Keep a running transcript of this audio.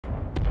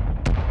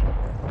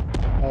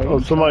Oh,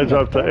 somebody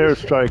dropped an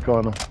airstrike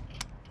on him.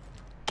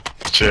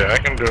 Shit, I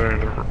can do an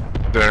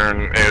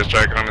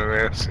airstrike on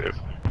his ass.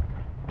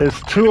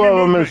 There's two of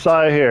them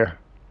inside here.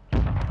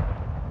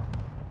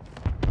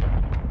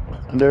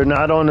 They're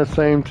not on the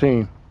same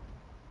team.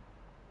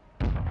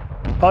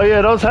 Oh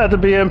yeah, those had to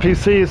be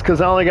NPCs because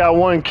I only got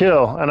one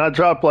kill, and I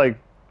dropped like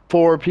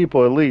 4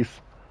 people at least.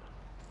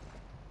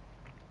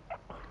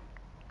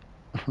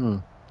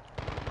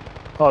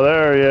 Oh,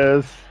 there he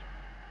is.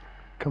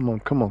 Come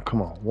on, come on,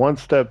 come on. One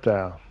step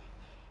down.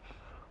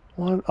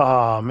 One.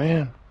 Oh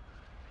man.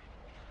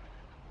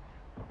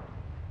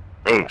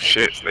 Oh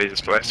shit! They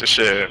just flashed the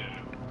shit.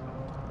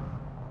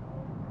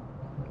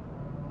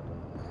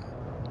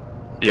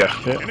 Yeah.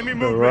 Enemy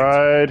movement.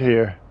 Right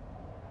here.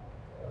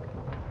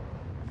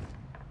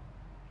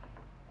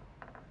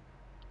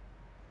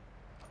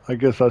 I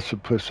guess I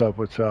should push up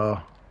with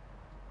y'all.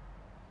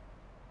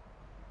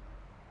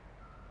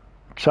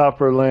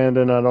 Chopper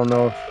landing, I don't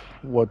know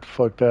what the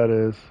fuck that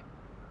is.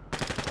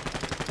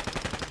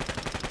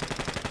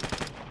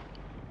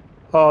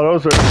 Oh,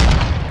 those are...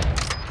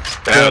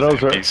 Yeah,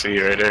 those are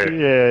NPC right there.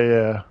 Yeah,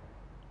 yeah.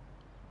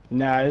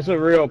 Nah, it's a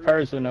real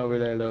person over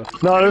there, though.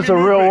 No, there's a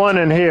real one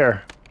in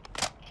here.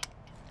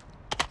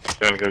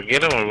 You wanna go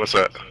get him or what's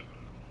up?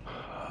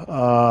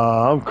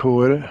 I'm cool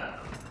with it.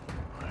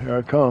 Here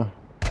I come.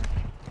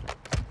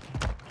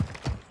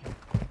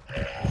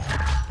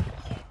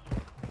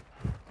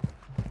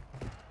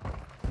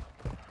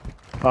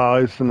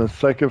 Oh, he's in the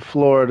second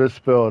floor of this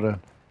building.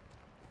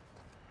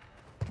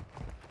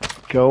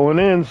 Going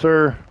in,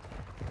 sir.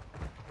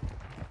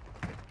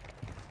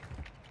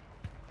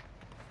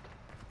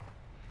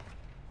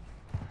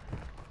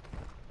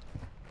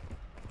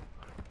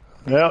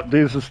 Yep,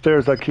 these are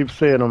stairs I keep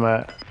seeing them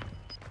at.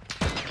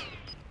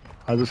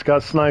 I just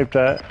got sniped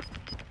at.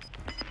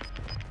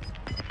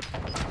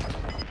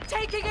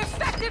 Taking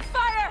effective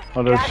fire.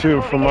 Oh, they're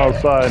shooting from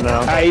outside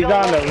now. He's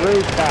on the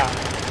rooftop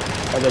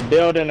of the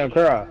building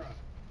across.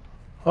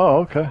 Oh,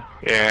 okay.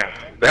 Yeah,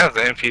 that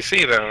was an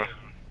NPC though.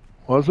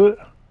 Was it?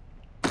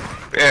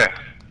 Yeah,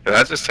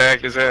 I just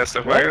tagged his ass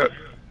the way up.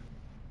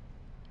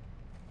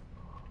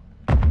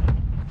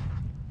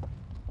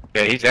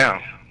 Yeah, he's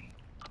down.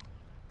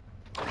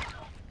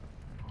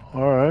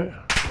 All right.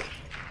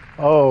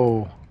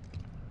 Oh,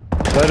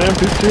 that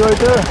NPC right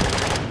there?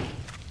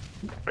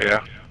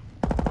 Yeah.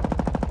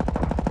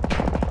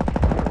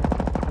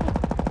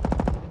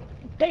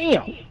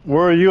 Damn.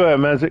 Where are you at,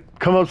 Magic?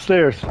 Come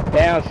upstairs.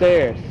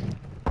 Downstairs.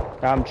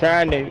 I'm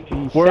trying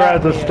to... We're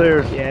at the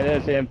stairs. Yeah,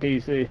 that's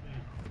NPC.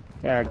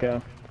 There I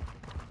go.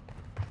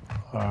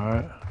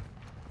 Alright.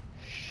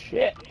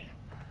 Shit.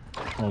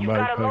 You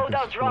got a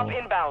loadout drop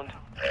inbound.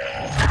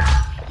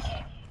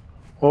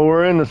 Well,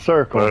 we're in the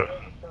circle.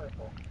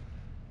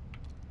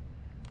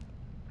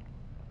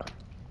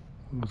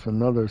 There's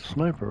another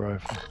sniper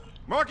rifle.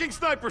 Marking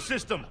sniper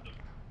system.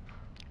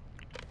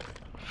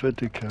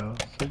 50 cal.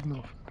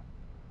 Signal.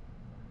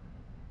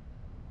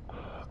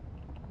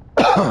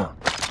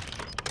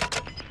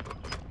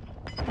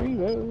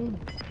 Reload.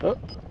 Oh.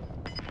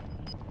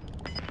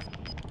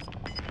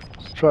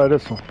 Let's try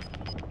this one.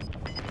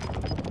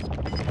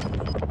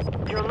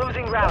 You're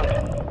losing ground.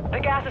 The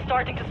gas is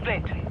starting to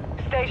split.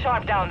 Stay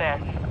sharp down there.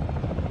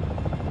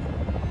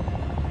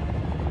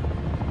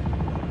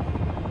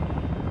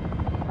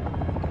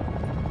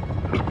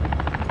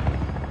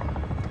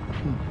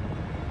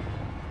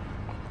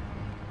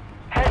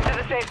 Head to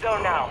the safe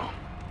zone now.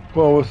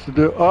 Well, what's to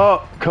do?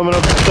 Oh, coming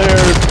up the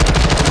stairs.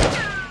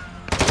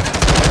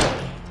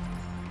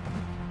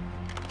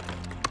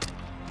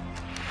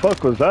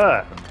 Fuck was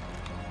that?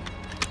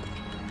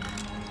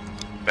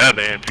 That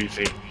the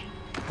NPC.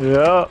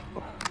 Yeah.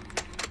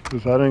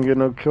 Because I didn't get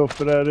no kill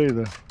for that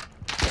either.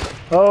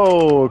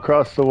 Oh,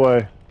 across the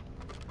way.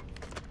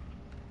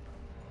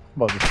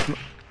 I'm about to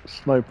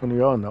snipe one of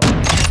y'all now.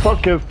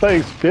 Fucking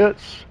face,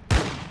 bitch.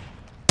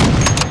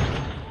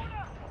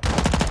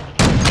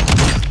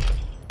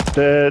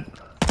 Dead.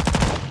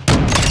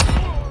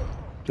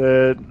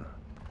 Dead.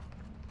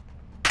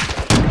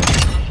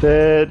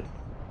 Dead.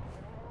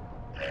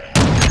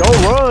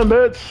 Don't run,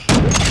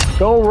 bitch.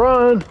 Don't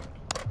run.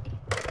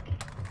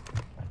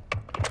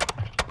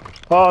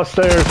 Oh,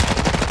 stairs.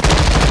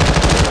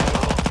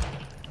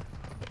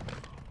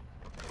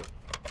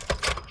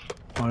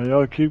 Why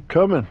y'all keep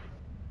coming?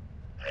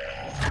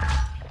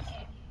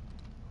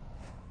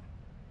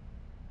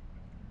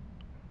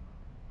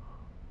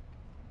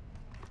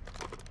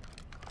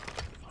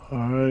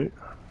 All right.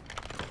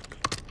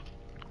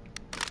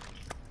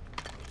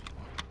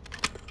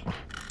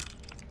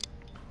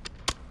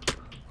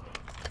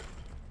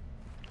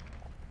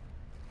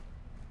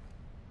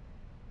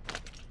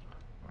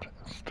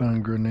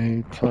 Stun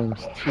grenade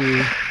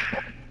 ×2.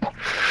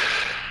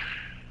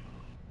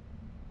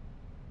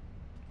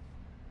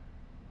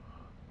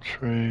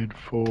 Trade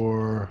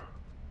for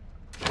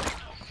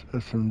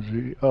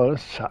SMG. Oh,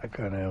 that's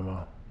shotgun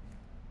ammo.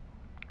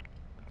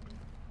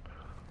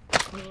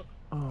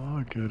 Oh,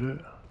 I get it.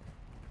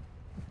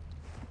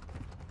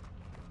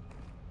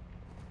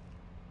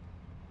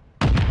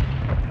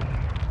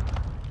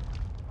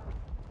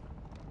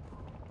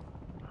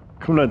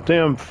 from that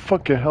damn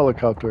fucking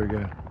helicopter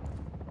again.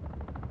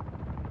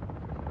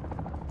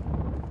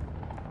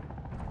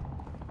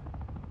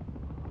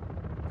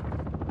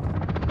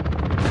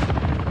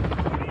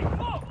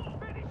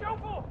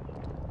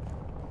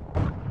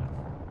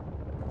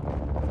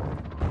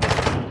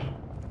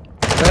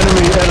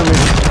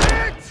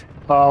 Enemy.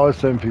 Oh,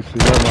 it's NPC.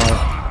 Never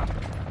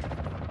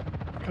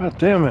mind. God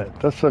damn it.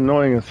 That's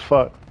annoying as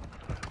fuck.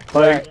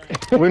 Like,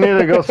 we need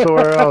to go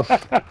somewhere else.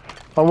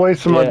 I'm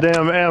wasting my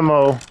damn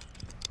ammo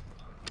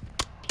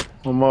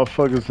on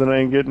motherfuckers that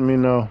ain't getting me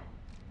no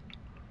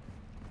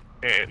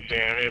Damn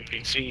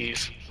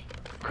NPCs.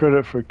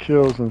 credit for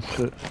kills and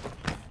shit.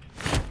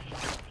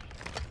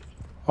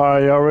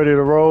 Alright, y'all ready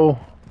to roll?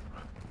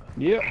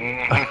 Yep.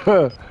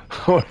 I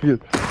want to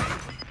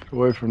get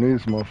away from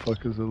these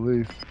motherfuckers at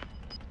least.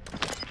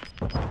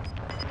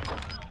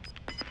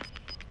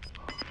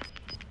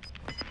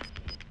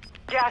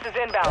 Gas is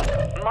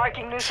inbound.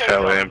 Marking new safe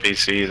Hella zone.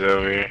 NPCs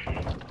over here.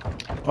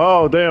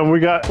 Oh damn,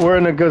 we're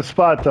in a good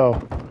spot though,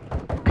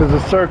 because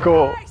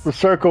the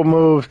circle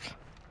moved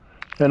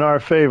in our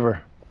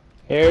favor.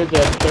 Here's a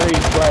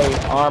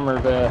 3-plate armor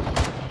vest.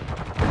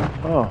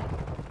 Oh.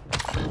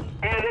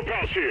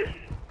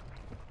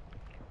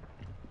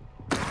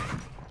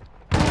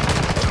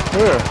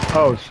 Where?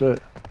 Oh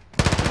shit.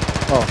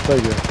 Oh,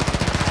 thank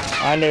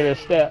you. Under the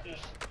steps.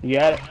 You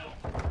got it?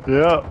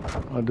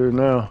 Yep, I do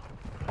now.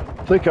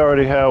 I think I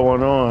already had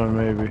one on,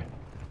 maybe.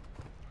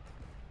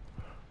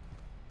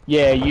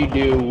 Yeah, you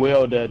do.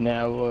 Will does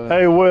now.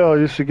 Hey, Will,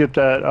 you should get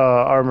that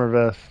armor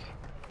vest.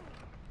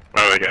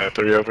 Oh, they got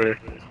 3 over here.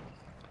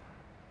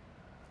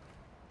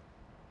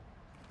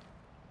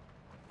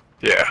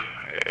 Yeah.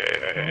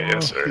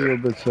 Yes, Feel sir. a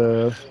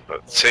bitch ass.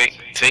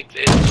 Take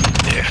this.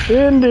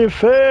 Yeah. In the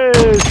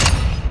face!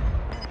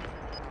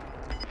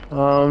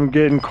 I'm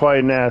getting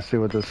quite nasty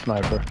with this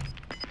sniper.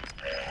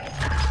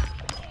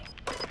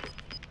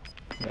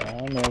 Yeah,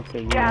 I know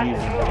because Gas you're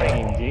is using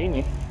moving.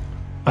 Game Genie.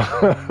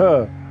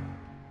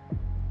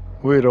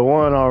 We the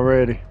one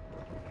already.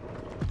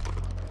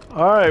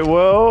 Alright,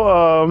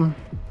 well,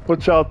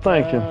 what y'all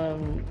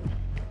thinking?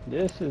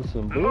 This is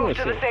some Move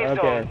to the bullshit. safe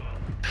Okay. zone.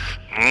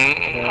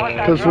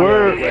 Contact 'Cause drone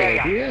we're- in the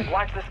area. here.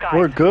 Watch the sky.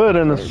 We're good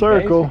in the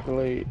circle.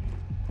 Basically,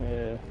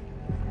 yeah.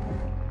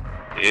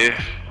 Yeah.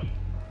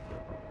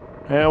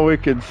 And we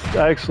could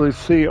actually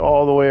see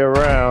all the way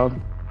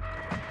around.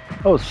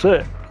 Oh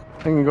shit,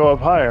 I can go up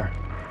higher.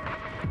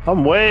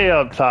 I'm way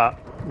up top,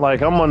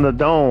 like I'm on the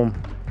dome.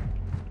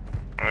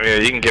 Oh yeah,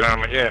 you can get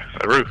on the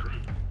roof.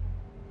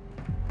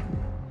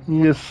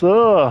 Yes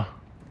sir.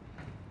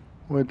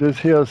 With this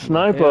here How'd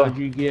sniper.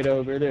 you get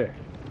over there?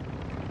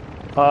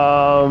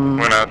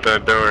 Went out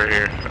that door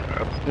here.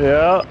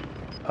 Yeah,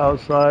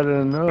 outside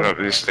and Up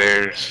these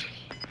stairs.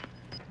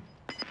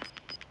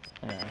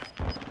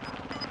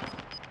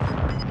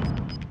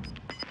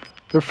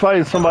 they're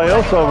fighting somebody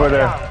else over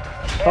there.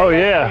 Oh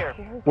yeah,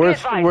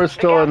 we're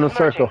still in the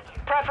circle.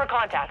 Prep for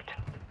contact.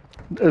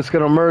 It's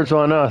gonna merge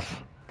on us.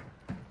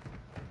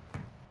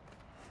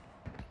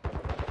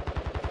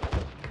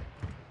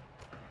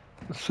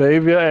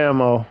 Save your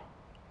ammo.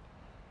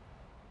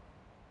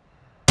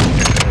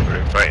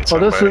 They're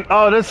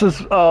fighting This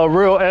is a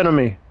real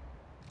enemy.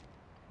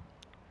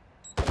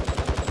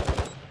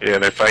 Yeah,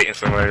 they're fighting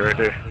somebody right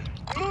there.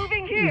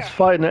 Moving here. He's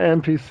fighting the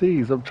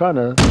NPCs. I'm trying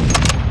to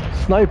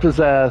snipe his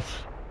ass.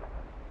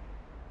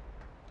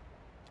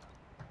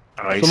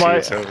 Oh, you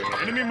Somebody- see it's over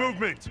here. Enemy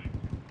movement.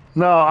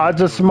 No, I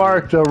just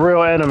marked a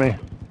real enemy.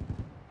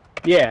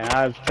 Yeah,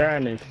 I was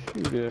trying to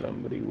shoot at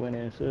him, but he went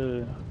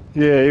inside.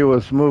 Yeah, he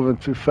was moving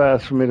too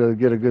fast for me to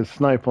get a good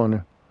snipe on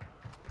him.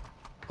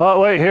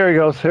 Oh, wait, here he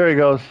goes. Here he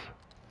goes.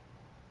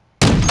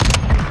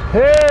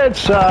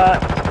 Headshot.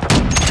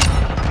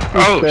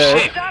 Oh dead.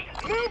 shit! Stop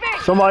moving.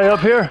 Somebody up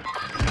here?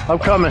 I'm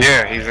coming.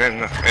 Yeah, he's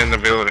in the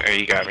building. Hey,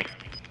 you got me.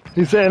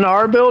 He's in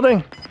our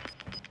building?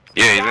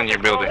 Yeah, he's Gas in your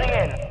is building.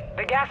 closing in.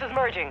 The gas is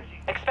merging.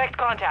 Expect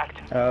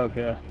contact.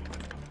 Okay.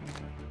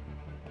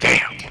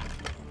 Damn.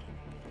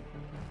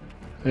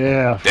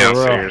 Yeah, for real.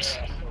 Downstairs.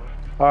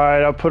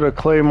 Alright, I'll put a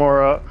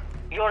claymore up.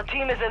 Your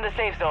team is in the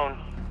safe zone.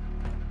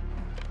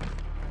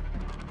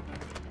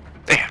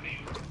 Damn.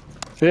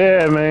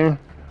 Yeah, man.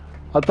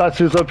 I thought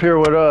she was up here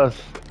with us.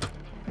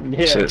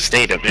 Yeah. Should have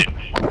stayed up there.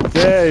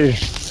 Yay.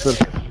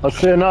 I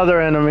see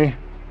another enemy.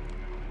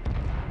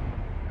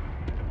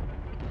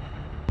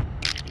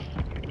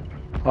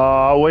 Oh,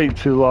 I wait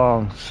too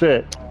long.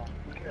 Shit.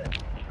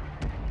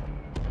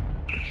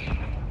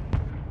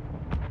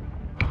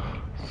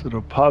 Should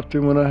have popped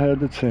him when I had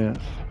the chance.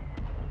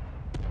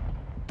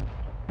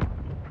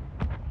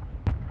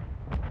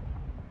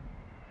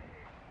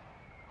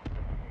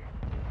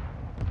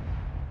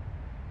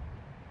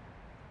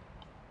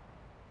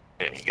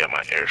 Yeah, you got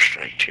my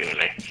airstrike too in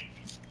there.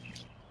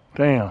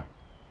 Damn.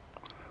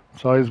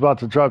 So he's about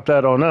to drop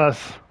that on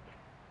us.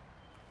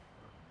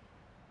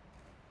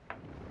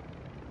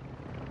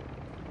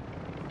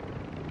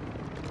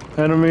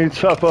 Enemy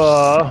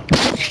chopper.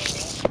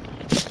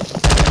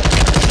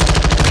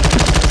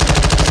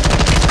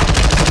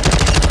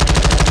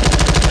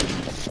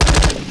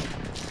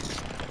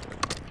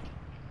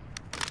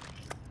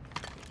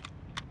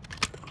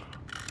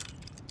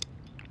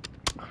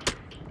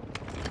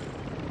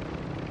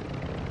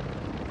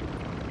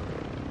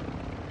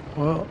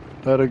 Well,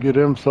 better get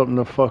him something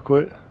to fuck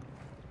with.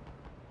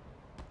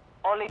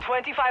 Only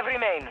 25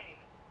 remain.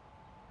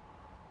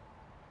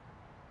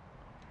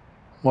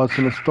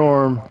 Watching the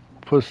storm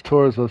push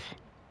towards us.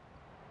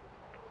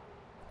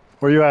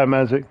 Where you at,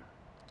 Magic?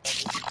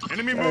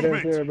 Enemy Right up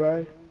movement. here,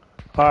 buddy.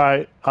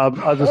 Alright, I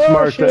just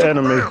marked the shit.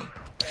 enemy.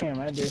 Damn,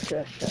 I just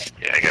got shot.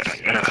 Yeah, I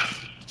got.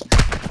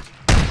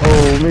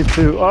 Oh, me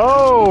too.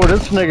 Oh,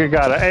 this nigga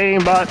got an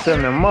aimbot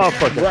in the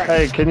motherfucker. Right.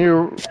 Hey, can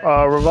you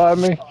revive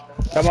me?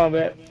 Come on,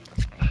 bet.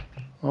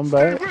 I'm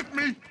back. With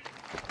me.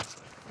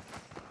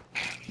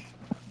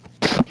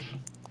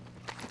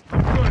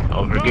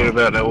 Don't forget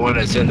about that one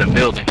that's in the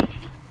building.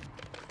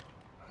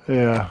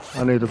 Yeah,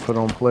 I need to put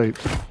on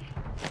plates.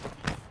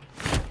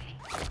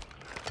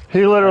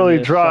 He literally I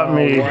just dropped saw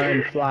me.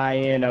 one fly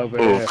in over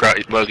Oh, there. crap,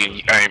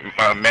 buggy.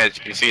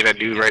 Magic. You see that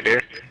dude right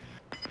there?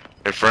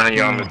 In front of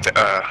you on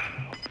the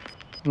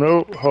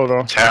Nope, hold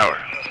on. tower.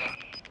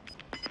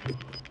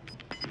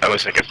 That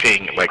looks like a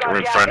ping, like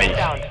in front of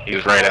you. He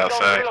was right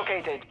outside.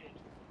 Relocated.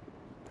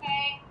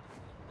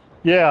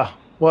 Yeah,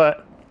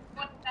 what?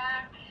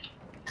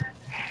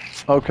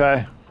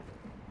 Okay.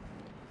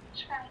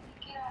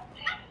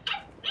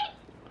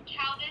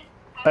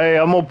 Hey,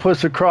 I'm gonna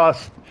push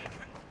across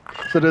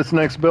to this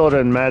next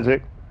building,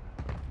 Magic.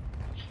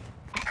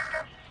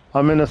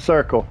 I'm in a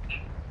circle.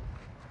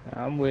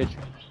 I'm with you.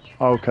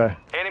 Okay.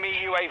 Enemy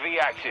UAV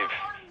active.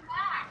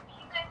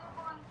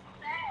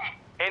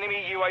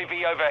 Enemy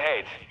UAV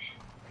overhead.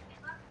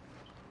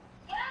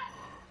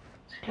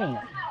 Damn.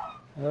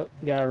 Oh,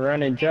 gotta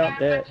run and jump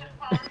that.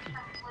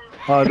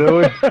 Oh, do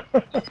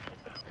we?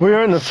 We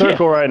are in the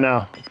circle right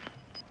now.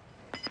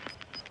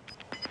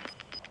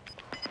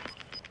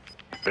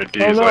 That Oh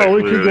dude's no, like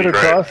we can literally get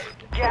across.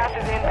 Gas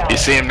is inbound. You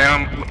see him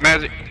now,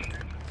 Magic?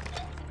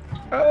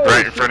 Oh,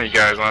 Right in front of you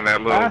guys on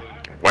that little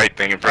white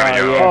thing in front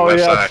of you yeah. on Oh the left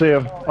yeah, I side. see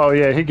him. Oh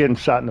yeah, he getting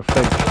shot in the face.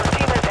 Your team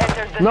has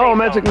entered the No, safe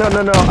Magic,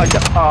 zone. no. I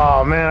got.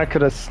 Oh man, I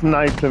could have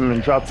sniped him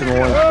and dropped him in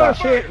one Oh shot.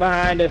 shit,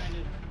 behind us.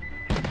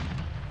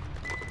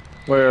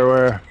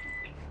 Where?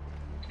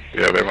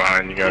 Yeah, they're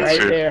behind you guys Right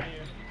too. there.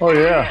 Oh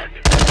yeah.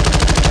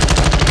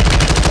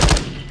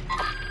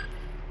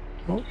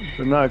 Oh,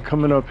 they're not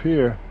coming up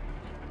here.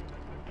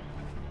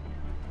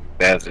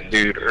 That's a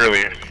dude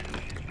earlier.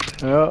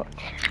 Yeah,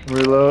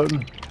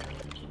 reloading.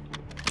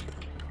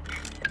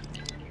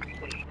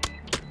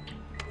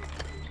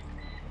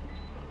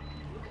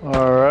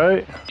 All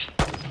right.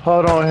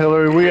 Hold on,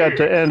 Hillary. We at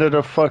the end of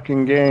the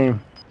fucking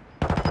game.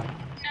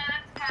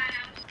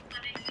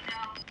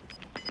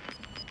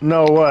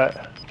 No,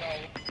 what?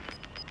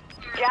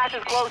 Gas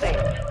is closing.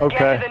 Okay.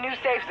 Get to the new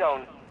safe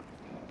zone.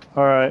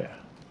 All right.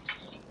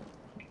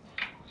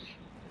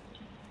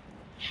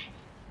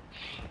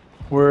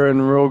 We're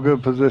in real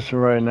good position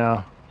right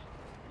now.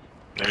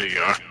 There you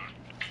are.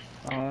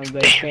 They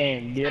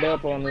can't get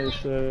up on this.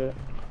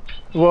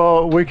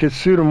 Well, we could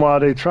shoot them while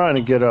they trying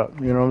to get up.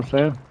 You know what I'm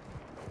saying?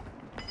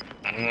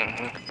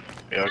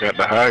 Y'all got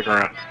the high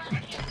ground.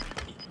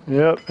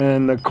 Yep.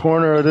 And the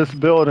corner of this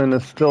building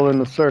is still in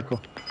the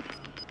circle.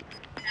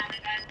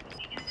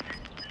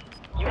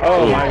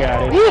 Oh my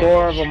god, there's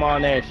 4 of them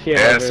on that shit.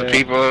 Yeah, over some there.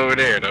 people over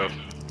there though.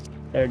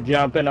 They're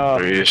jumping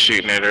off. We were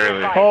shooting it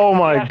earlier. Oh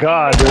my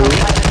god, dude.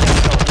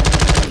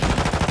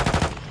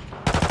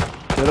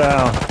 Get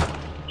down.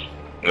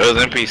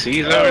 Those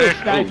NPCs over Oh, there?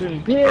 sniping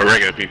Ooh. bitch. Or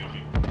regular people?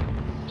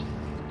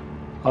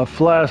 I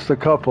flashed a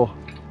couple.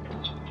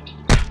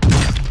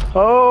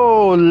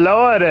 Oh,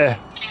 lordy.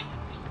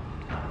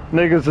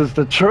 Niggas is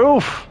the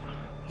truth.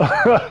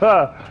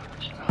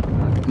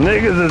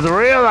 Niggas is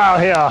real out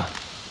here.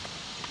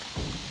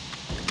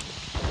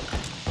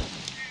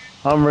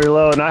 I'm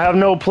reloading. I have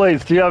no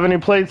plates. Do you have any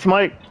plates,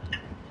 Mike?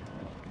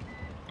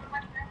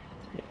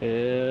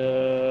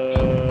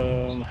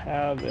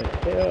 How the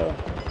hell?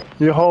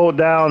 You hold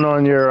down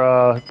on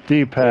your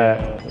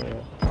D-pad.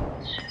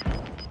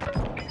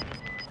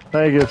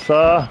 Thank you,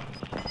 sir.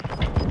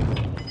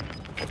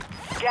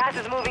 Gas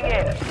is moving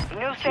in.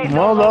 New safe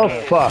zone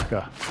located.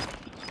 Motherfucker.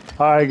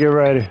 Alright, get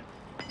ready.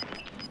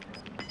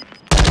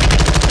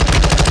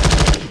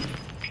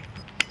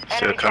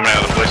 Still coming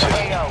out of the bushes.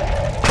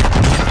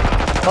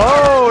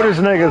 Oh, these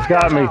niggas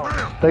got me.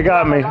 They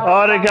got me.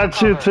 Oh, they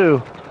got you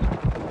too.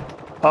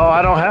 Oh,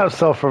 I don't have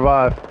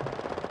self-revive.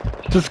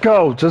 Just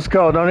go.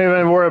 Don't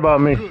even worry about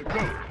me.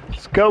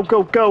 Just go. Right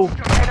or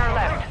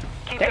left.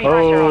 Keep the pressure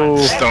Oh. on.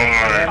 Storm.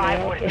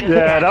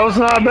 Yeah, that was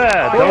not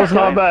bad. That was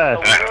not bad.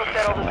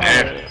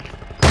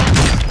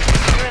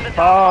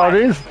 Oh,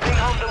 these Bring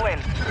home the win.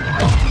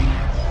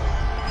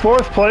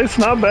 4th place,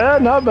 not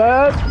bad.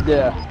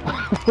 Yeah.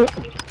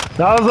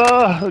 That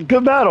was a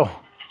good battle.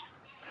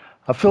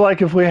 I feel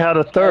like if we had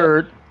a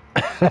third.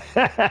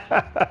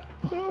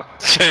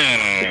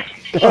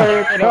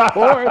 Third and a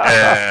fourth.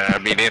 I'll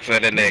be there for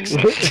the next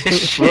one.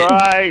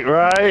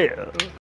 Right.